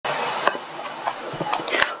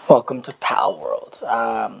Welcome to Palworld.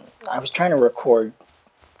 I was trying to record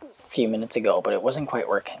a few minutes ago, but it wasn't quite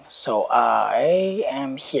working. So I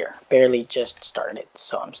am here, barely just started.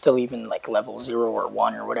 So I'm still even like level 0 or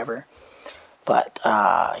 1 or whatever. But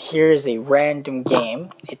here is a random game.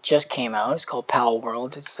 It just came out. It's called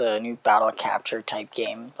Palworld. It's a new battle capture type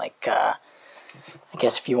game. Like I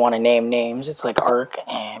guess if you want to name names, it's like Ark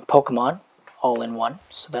and Pokemon all in one.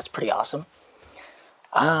 So that's pretty awesome.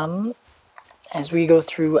 As we go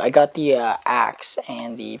through, I got the axe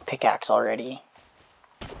and the pickaxe already.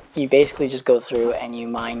 You basically just go through and you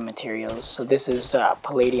mine materials. So this is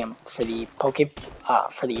palladium for the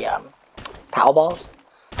Pal balls.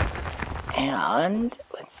 And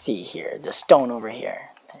let's see here, the stone over here.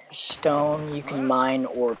 There's stone you can mine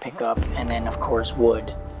or pick up, and then of course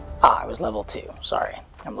wood. I was level 2. Sorry,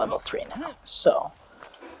 I'm level 3 now. So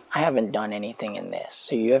I haven't done anything in this.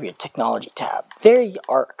 So you have your technology tab. Very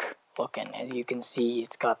Ark looking. As you can see,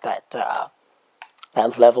 it's got that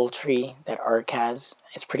that level tree that Ark has.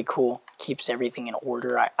 It's pretty cool. Keeps everything in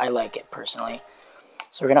order. I like it personally.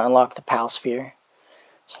 So we're gonna unlock the Pal sphere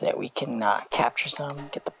so that we can capture some.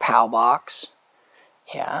 Get the Pal box.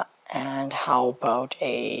 Yeah. And how about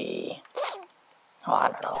I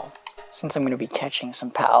don't know. Since I'm gonna be catching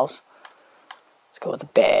some Pals, let's go with a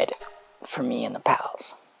bed for me and the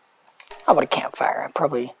Pals. How about a campfire? I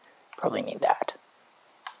probably need that.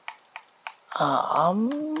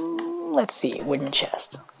 Let's see, wooden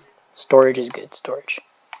chest. Storage is good, storage.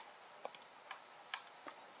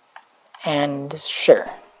 And sure,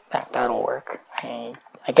 that'll work. I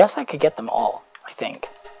guess I could get them all, I think.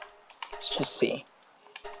 Let's just see.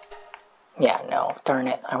 Yeah, no, darn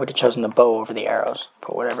it. I would have chosen the bow over the arrows,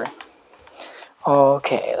 but whatever.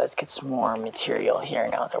 Okay, let's get some more material here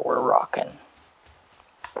now that we're rocking.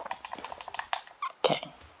 Okay.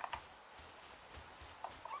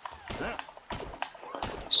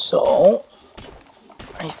 So,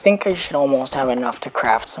 I think I should almost have enough to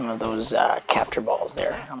craft some of those capture balls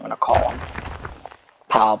there. I'm going to call them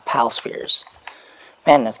Pal spheres.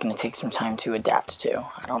 Man, that's going to take some time to adapt to.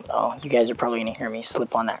 I don't know. You guys are probably going to hear me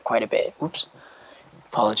slip on that quite a bit. Oops.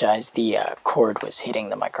 Apologize. The cord was hitting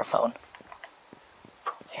the microphone.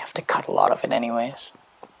 Probably have to cut a lot of it anyways.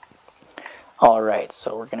 Alright,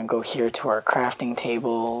 so we're going to go here to our crafting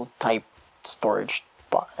table type storage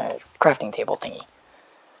crafting table thingy.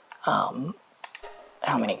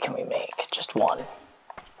 How many can we make? Just one.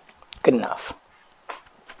 Good enough.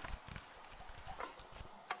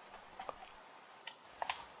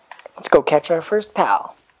 Let's go catch our first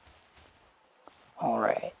Pal.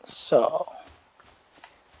 Alright, so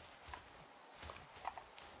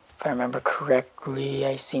if I remember correctly,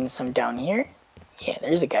 I seen some down here. Yeah,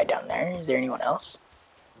 there's a guy down there. Is there anyone else?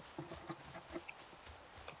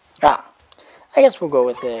 I guess we'll go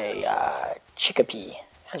with a Chickapee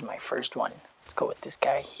as my first one. Let's go with this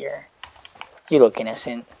guy here. You look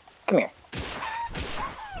innocent. Come here.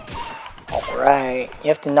 Alright. You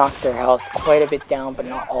have to knock their health quite a bit down, but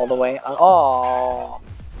not all the way. Oh.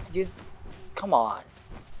 Come on.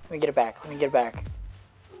 Let me get it back. Let me get it back.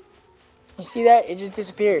 You see that? It just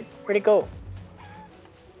disappeared. Where'd it go?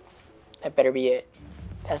 That better be it.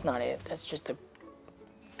 That's not it. That's just a...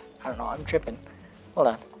 I don't know. I'm tripping.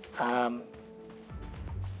 Hold on.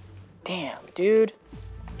 Damn, dude.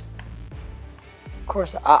 Of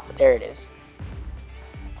course. There it is.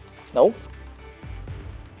 Nope.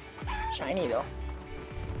 Shiny, though.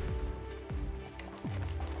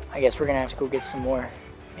 I guess we're gonna have to go get some more.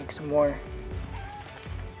 Make some more.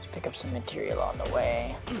 Let's pick up some material on the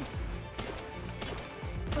way.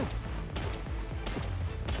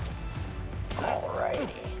 Alrighty.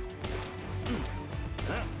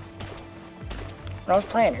 When I was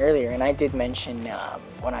playing earlier, and I did mention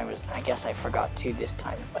when I guess I forgot to this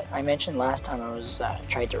time, but I mentioned last time I was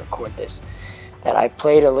tried to record this, that I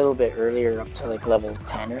played a little bit earlier up to like level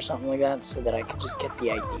 10 or something like that, so that I could just get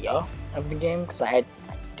the idea of the game, because I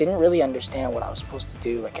didn't really understand what I was supposed to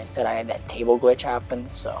do. Like I said, I had that table glitch happen,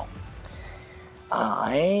 so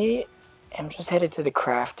I am just headed to the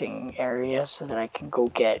crafting area so that I can go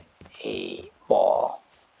get a ball.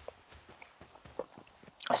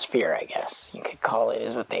 A sphere, I guess you could call it,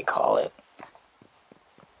 is what they call it.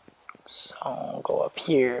 So I'll go up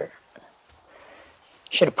here.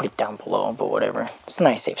 Should have put it down below, but whatever. It's a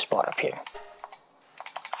nice safe spot up here.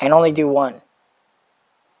 I can only do one.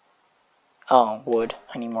 Oh, wood.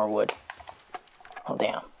 I need more wood. Oh,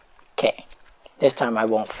 damn. Okay. This time I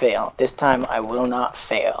won't fail. This time I will not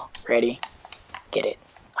fail. Ready? Get it.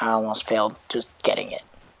 I almost failed just getting it.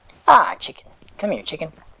 Chicken. Come here,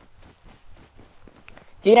 chicken.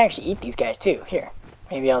 You can actually eat these guys too. Here.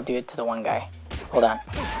 Maybe I'll do it to the one guy. Hold on.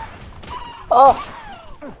 Oh!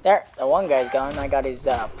 There, the one guy's gone. I got his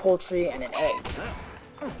poultry and an egg.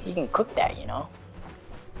 So you can cook that, you know.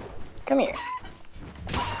 Come here.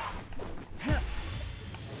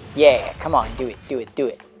 Yeah, come on, do it, do it, do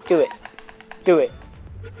it, do it, do it.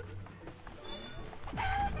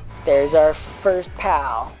 There's our first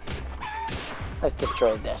pal. Let's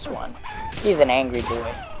destroy this one. He's an angry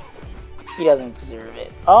boy. He doesn't deserve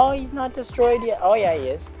it. Oh, he's not destroyed yet. Oh, yeah, he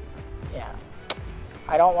is. Yeah.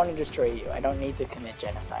 I don't want to destroy you. I don't need to commit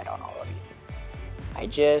genocide on all of you. I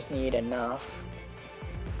just need enough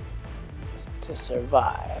to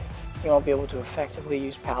survive. You won't be able to effectively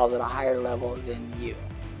use pals at a higher level than you.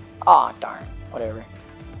 Aw, darn. Whatever.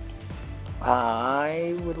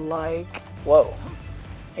 I would like... Whoa.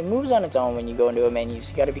 It moves on its own when you go into a menu,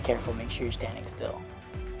 so you gotta be careful. Make sure you're standing still.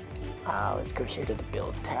 Let's go here to the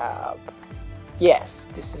build tab. Yes,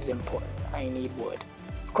 this is important. I need wood.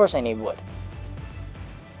 Of course I need wood.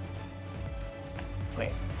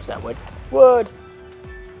 Wait, was that wood? Wood!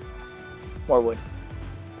 More wood.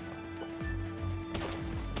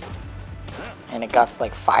 And it got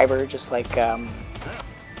like fiber, just like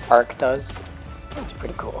Ark does. It's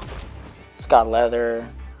pretty cool. It's got leather.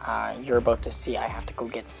 You're about to see I have to go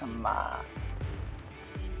get some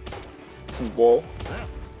wool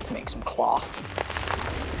to make some cloth.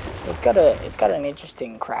 So it's got an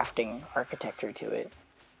interesting crafting architecture to it.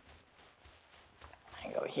 I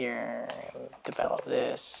go here, develop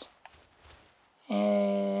this,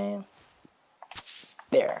 and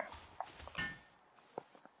there.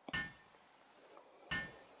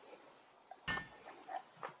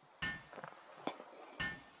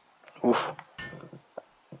 Oof.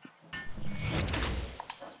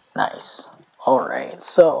 Nice. Alright,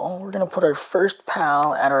 so we're gonna put our first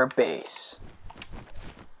pal at our base.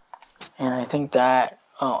 And I think that...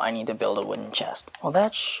 Oh, I need to build a wooden chest. Well,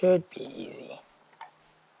 that should be easy.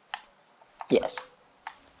 Yes.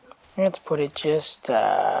 Let's put it just,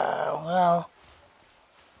 well...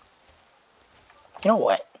 You know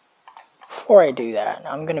what? Before I do that,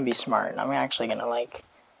 I'm gonna be smart. I'm actually gonna, like,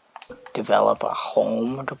 develop a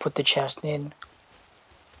home to put the chest in.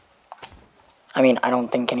 I mean, I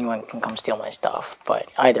don't think anyone can come steal my stuff, but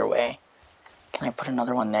either way. Can I put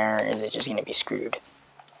another one there, or is it just gonna be screwed?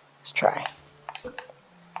 Let's try.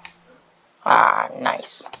 Ah,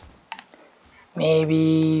 nice.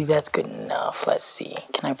 Maybe that's good enough. Let's see.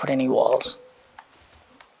 Can I put any walls?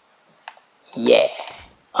 Yeah.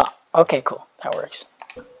 Oh, okay, cool. That works.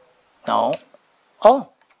 No. Oh,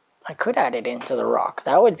 I could add it into the rock.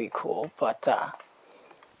 That would be cool, but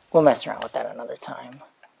we'll mess around with that another time.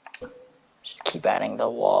 Just keep adding the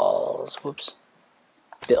walls. Whoops.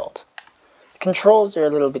 Build. The controls are a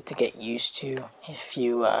little bit to get used to if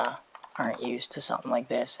you aren't used to something like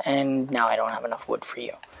this. And now I don't have enough wood for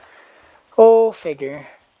you. Go figure.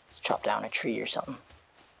 Let's chop down a tree or something.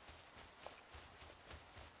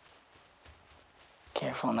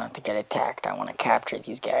 Careful not to get attacked. I want to capture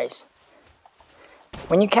these guys.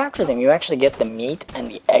 When you capture them, you actually get the meat and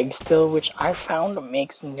the egg still, which I found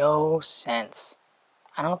makes no sense.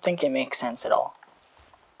 I don't think it makes sense at all.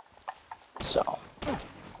 So.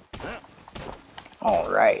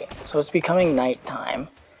 Alright, so it's becoming nighttime.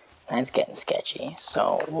 And it's getting sketchy.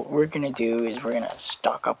 So what we're going to do is we're going to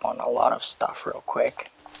stock up on a lot of stuff real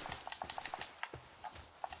quick.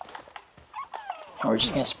 And we're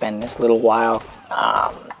just going to spend this little while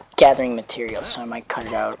gathering materials. So I might cut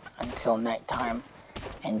it out until nighttime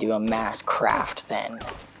and do a mass craft then.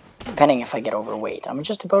 Depending if I get overweight. I'm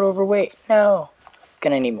just about overweight. No.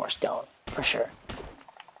 Gonna need more stone, for sure.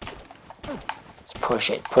 Let's push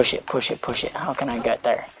it, push it, push it, push it. How can I get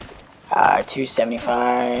there?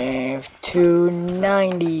 275,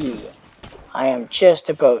 290. I am just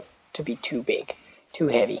about to be too big, too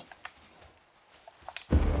heavy.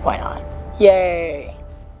 Why not? Yay!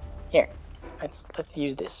 Here, let's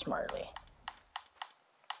use this smartly.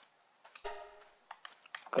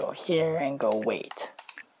 Go here and go weight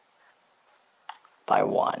by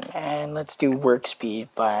 1, and let's do work speed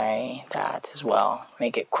by that as well.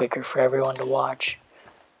 Make it quicker for everyone to watch.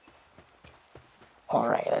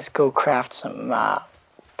 Alright, let's go craft some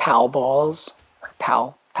pal balls, or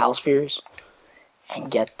pal spheres, and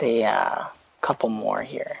get the couple more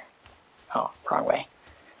here. Oh, wrong way.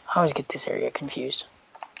 I always get this area confused.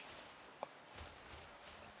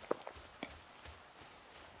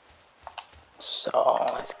 So,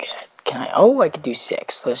 let's get, I could do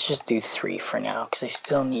 6. Let's just do 3 for now, because I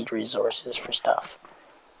still need resources for stuff.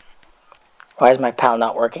 Why is my pal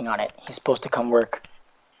not working on it? He's supposed to come work.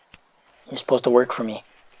 You're supposed to work for me.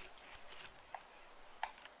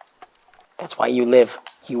 That's why you live.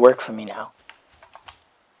 You work for me now.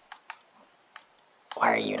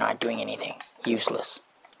 Why are you not doing anything? Useless.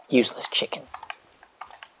 Useless chicken.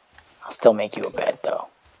 I'll still make you a bed, though.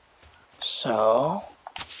 So,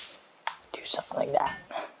 do something like that.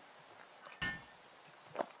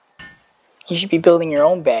 You should be building your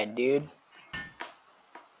own bed, dude.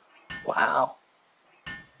 Wow.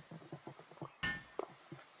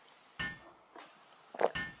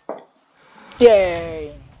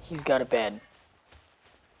 Yay! He's got a bed.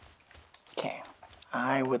 Okay.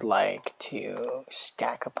 I would like to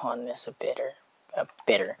stack upon this a bit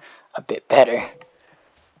better.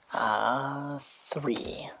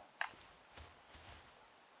 3.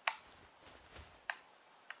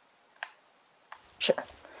 Sure.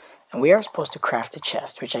 And we are supposed to craft a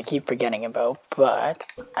chest, which I keep forgetting about, but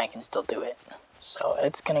I can still do it. So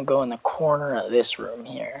it's gonna go in the corner of this room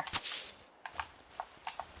here.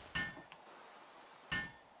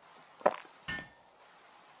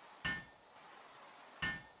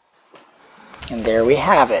 And there we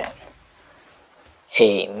have it.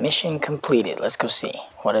 A mission completed. Let's go see.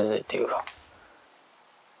 What does it do?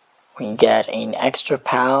 We get an extra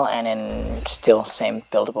pal and then still same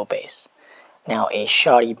buildable base. Now a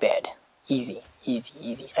shoddy bed. Easy, easy,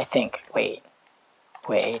 easy. I think. Wait.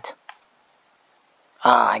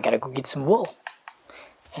 I gotta go get some wool.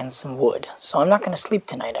 And some wood. So I'm not gonna sleep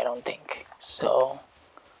tonight, I don't think. So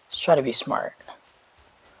let's try to be smart.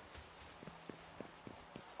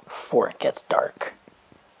 Before it gets dark.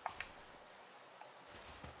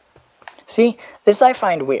 See, this I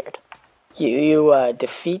find weird. You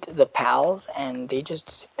defeat the pals and they just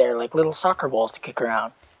sit there like little soccer balls to kick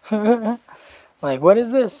around. Like, what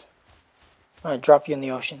is this? I'm gonna drop you in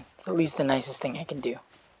the ocean. It's at least the nicest thing I can do.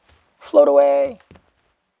 Float away!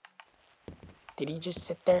 Did he just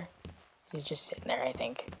sit there? He's just sitting there, I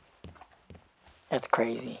think. That's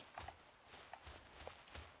crazy.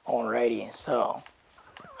 Alrighty, so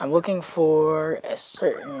I'm looking for a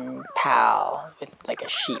certain pal with like a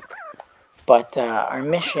sheep. But our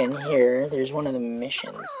mission here, there's one of the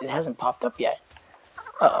missions. It hasn't popped up yet.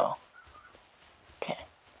 Uh-oh. Okay.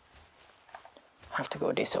 I have to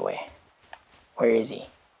go this way. Where is he?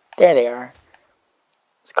 There they are.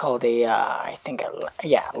 It's called a, I think,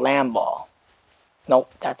 lamb ball.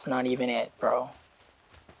 Nope, that's not even it, bro.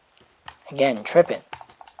 Again, tripping.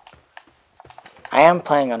 I am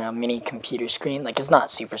playing on a mini computer screen. Like, it's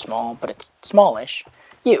not super small, but it's smallish.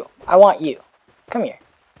 You. I want you. Come here.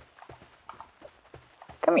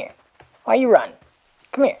 Come here. Why you run?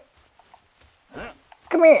 Come here.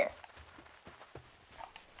 Come here.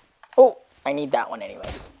 Oh, I need that one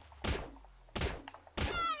anyways.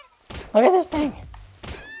 Look at this thing.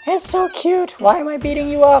 It's so cute. Why am I beating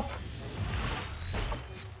you up?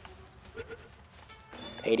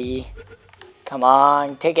 Lady. Come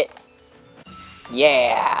on, take it.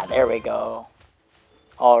 Yeah, there we go.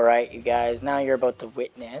 Alright, you guys. Now you're about to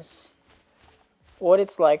witness what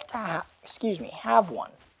it's like to have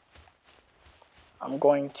one. I'm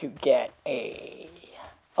going to get a...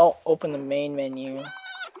 Oh, open the main menu.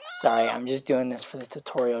 Sorry, I'm just doing this for the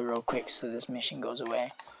tutorial real quick so this mission goes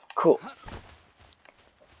away. Cool.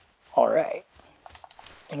 Alright.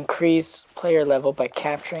 Increase player level by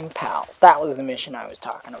capturing pals. That was the mission I was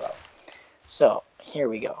talking about. So, here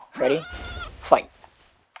we go. Ready? Fight.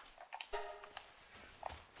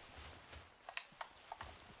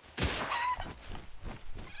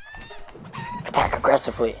 Attack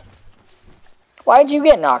aggressively. Why'd you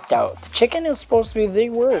get knocked out? The chicken is supposed to be the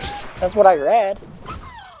worst. That's what I read.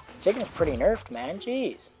 Chicken's pretty nerfed, man.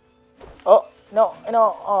 Jeez. Oh, no.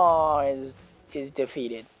 Oh, is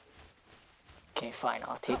defeated. Okay, fine.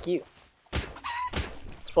 I'll take you. I'm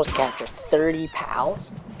supposed to capture 30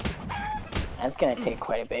 pals? That's gonna take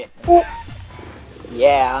quite a bit. Ooh.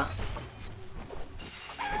 Yeah.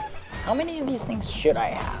 How many of these things should I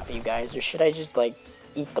have, you guys? Or should I just, like,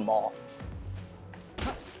 eat them all?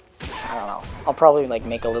 I don't know. I'll probably, like,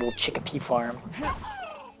 make a little chickpea farm.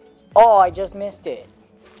 Oh, I just missed it.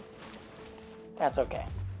 That's okay.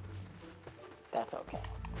 That's okay.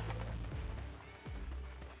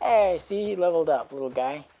 Hey, see, he leveled up, little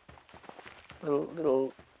guy.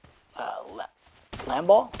 Little lamb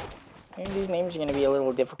ball? Maybe these names are going to be a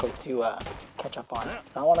little difficult to catch up on.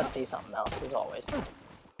 So I want to say something else, as always.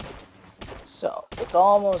 So, it's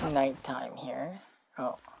almost nighttime here.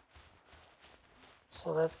 Oh.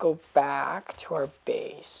 So let's go back to our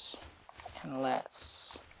base. And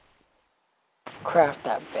let's craft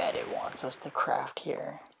that bed it wants us to craft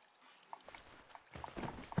here.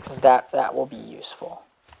 Because that will be useful.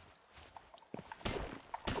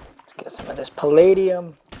 Let's get some of this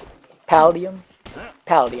palladium. Palladium.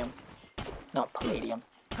 Palladium. Not palladium.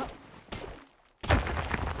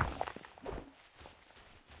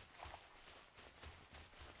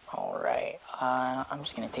 Alright. I'm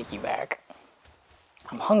just gonna take you back.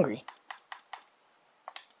 I'm hungry.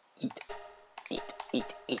 Eat, eat,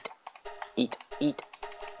 eat, eat, eat, eat.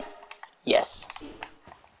 Yes,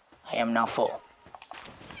 I am now full.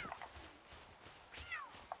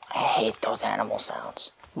 I hate those animal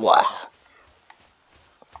sounds. Wow.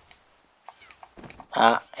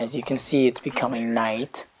 As you can see, it's becoming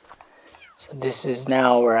night. So this is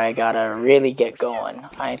now where I gotta really get going.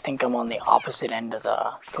 I think I'm on the opposite end of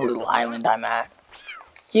the little island I'm at.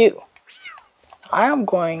 You. I am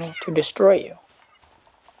going to destroy you.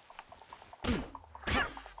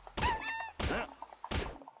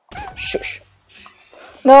 Shush.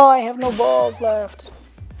 No, I have no balls left.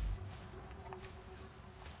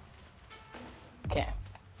 Okay.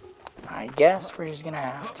 I guess we're just gonna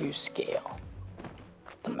have to scale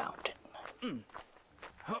the mountain.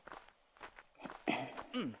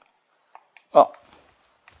 Oh.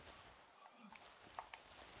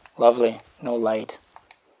 Lovely. No light.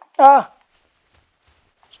 Ah!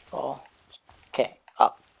 Just fall. Okay.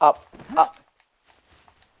 Up, up, up.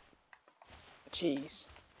 Jeez.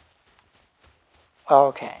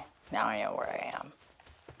 Okay. Now I know where I am.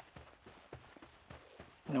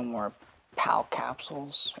 No more PAL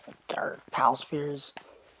capsules or PAL spheres.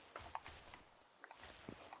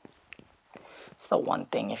 It's the one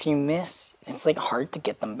thing. If you miss, it's like hard to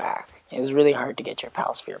get them back. It's really hard to get your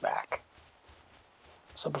PAL sphere back.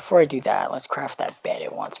 So before I do that, let's craft that bed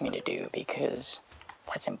it wants me to do, because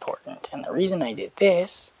that's important. And the reason I did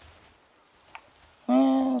this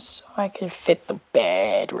is so I could fit the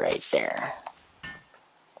bed right there.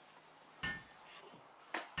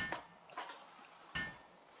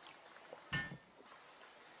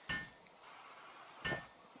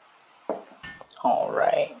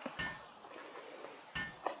 Alright.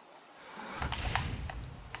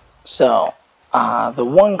 So, the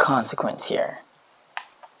one consequence here.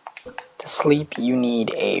 To sleep, you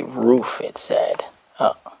need a roof, it said.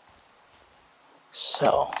 Oh.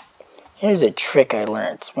 So, here's a trick I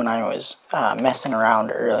learned when I was messing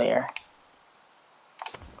around earlier.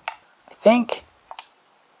 I think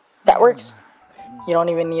that works. You don't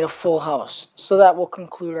even need a full house. So that will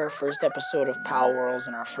conclude our first episode of Palworld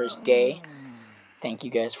and our first day. Thank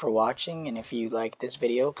you guys for watching, and if you liked this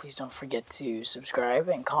video, please don't forget to subscribe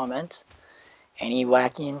and comment any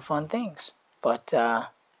wacky and fun things. But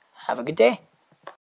have a good day.